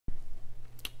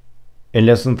In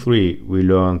lesson 3, we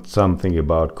learned something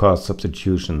about chord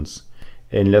substitutions.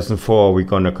 In lesson 4, we're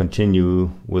going to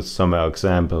continue with some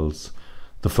examples.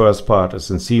 The first part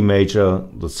is in C major,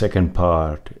 the second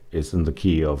part is in the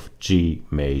key of G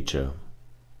major.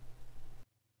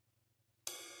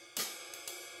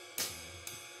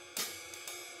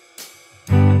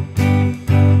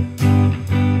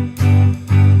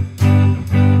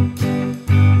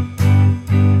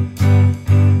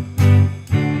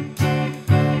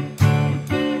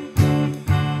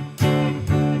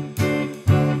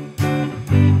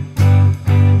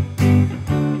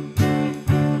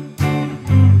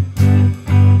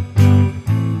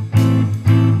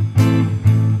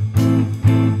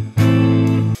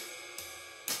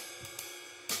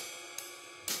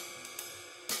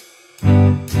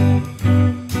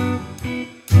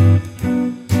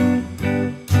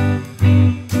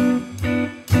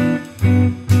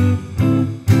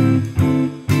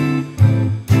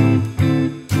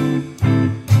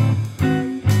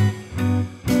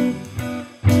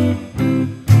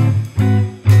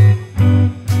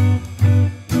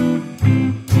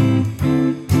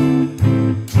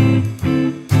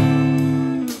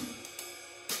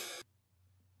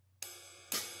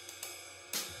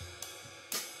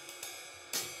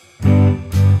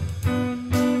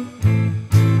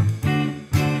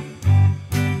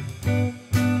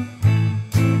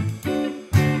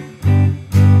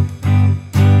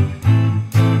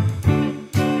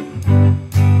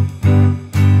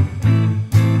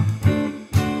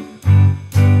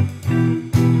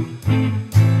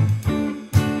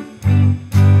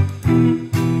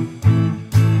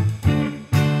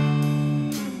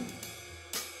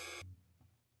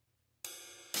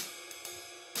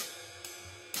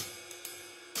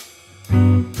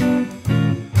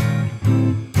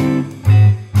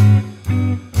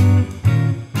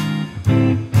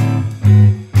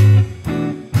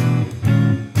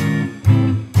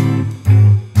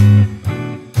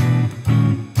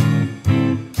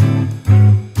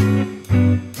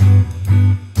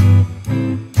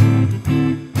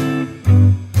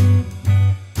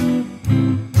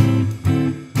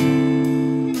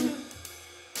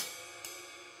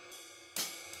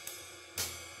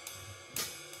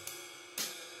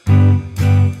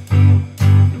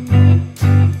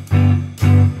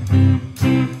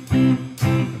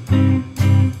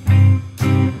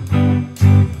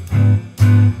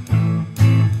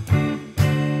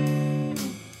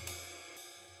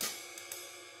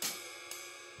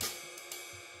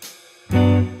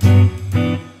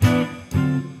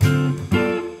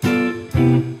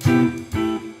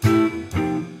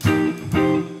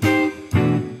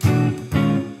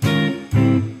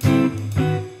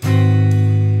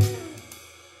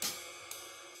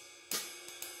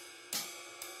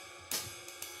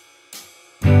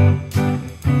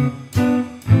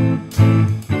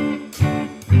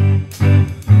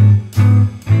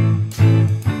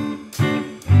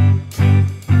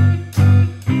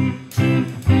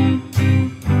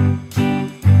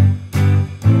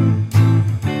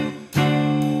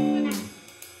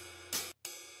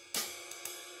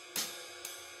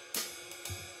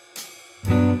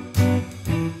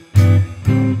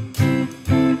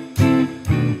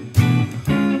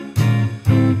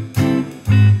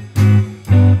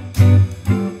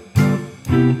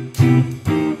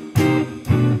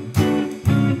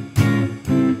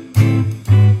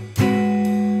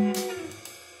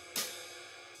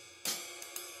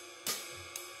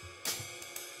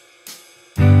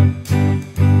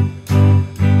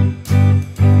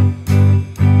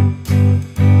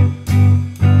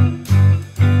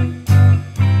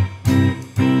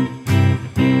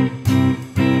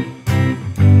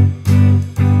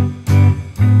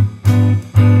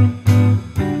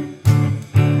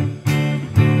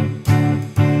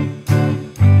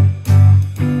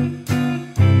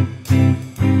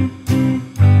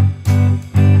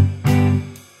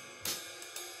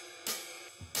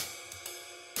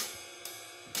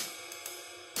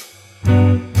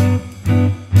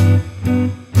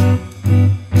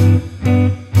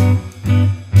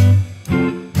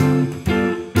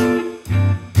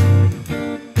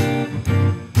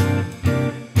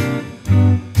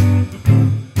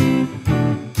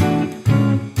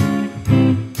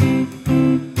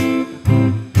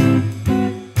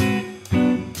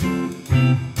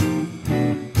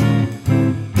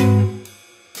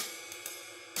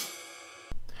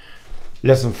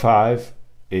 Lesson 5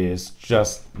 is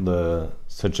just the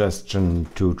suggestion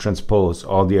to transpose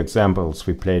all the examples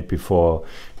we played before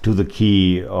to the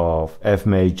key of F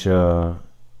major,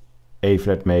 A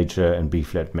flat major and B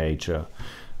flat major.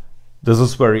 This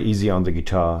is very easy on the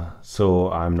guitar,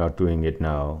 so I'm not doing it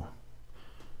now.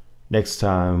 Next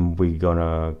time we're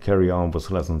gonna carry on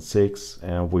with lesson 6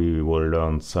 and we will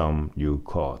learn some new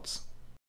chords.